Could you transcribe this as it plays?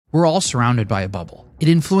We're all surrounded by a bubble. It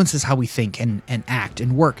influences how we think and act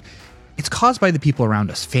and work. It's caused by the people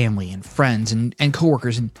around us, family and friends and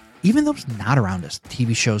coworkers, and even those not around us,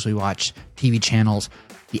 TV shows we watch, TV channels,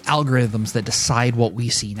 the algorithms that decide what we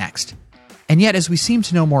see next. And yet, as we seem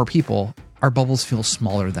to know more people, our bubbles feel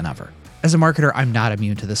smaller than ever. As a marketer, I'm not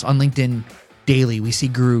immune to this. On LinkedIn, daily, we see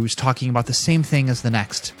gurus talking about the same thing as the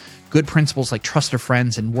next. Good principles like trust of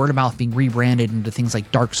friends and word of mouth being rebranded into things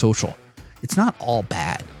like dark social. It's not all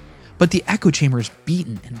bad. But the echo chamber has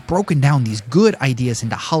beaten and broken down these good ideas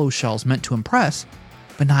into hollow shells meant to impress,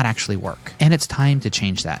 but not actually work. And it's time to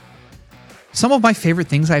change that. Some of my favorite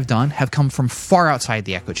things I've done have come from far outside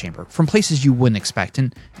the echo chamber, from places you wouldn't expect,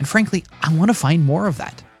 and frankly, I want to find more of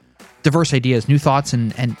that. Diverse ideas, new thoughts,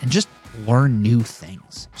 and just learn new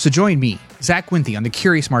things. So join me, Zach Winthy, on the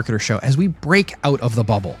Curious Marketer Show as we break out of the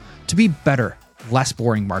bubble to be better, less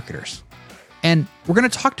boring marketers. And we're going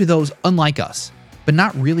to talk to those unlike us, but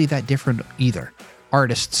not really that different either.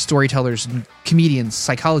 Artists, storytellers, comedians,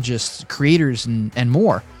 psychologists, creators, and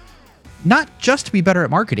more. Not just to be better at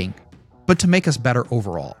marketing, but to make us better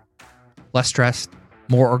overall. Less stressed,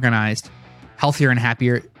 more organized, healthier and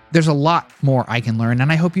happier. There's a lot more I can learn,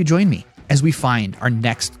 and I hope you join me as we find our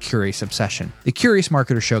next curious obsession. The Curious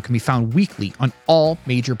Marketer Show can be found weekly on all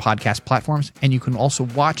major podcast platforms, and you can also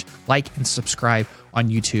watch, like, and subscribe on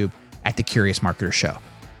YouTube at The Curious Marketer Show.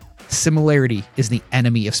 Similarity is the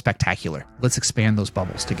enemy of spectacular. Let's expand those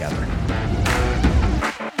bubbles together.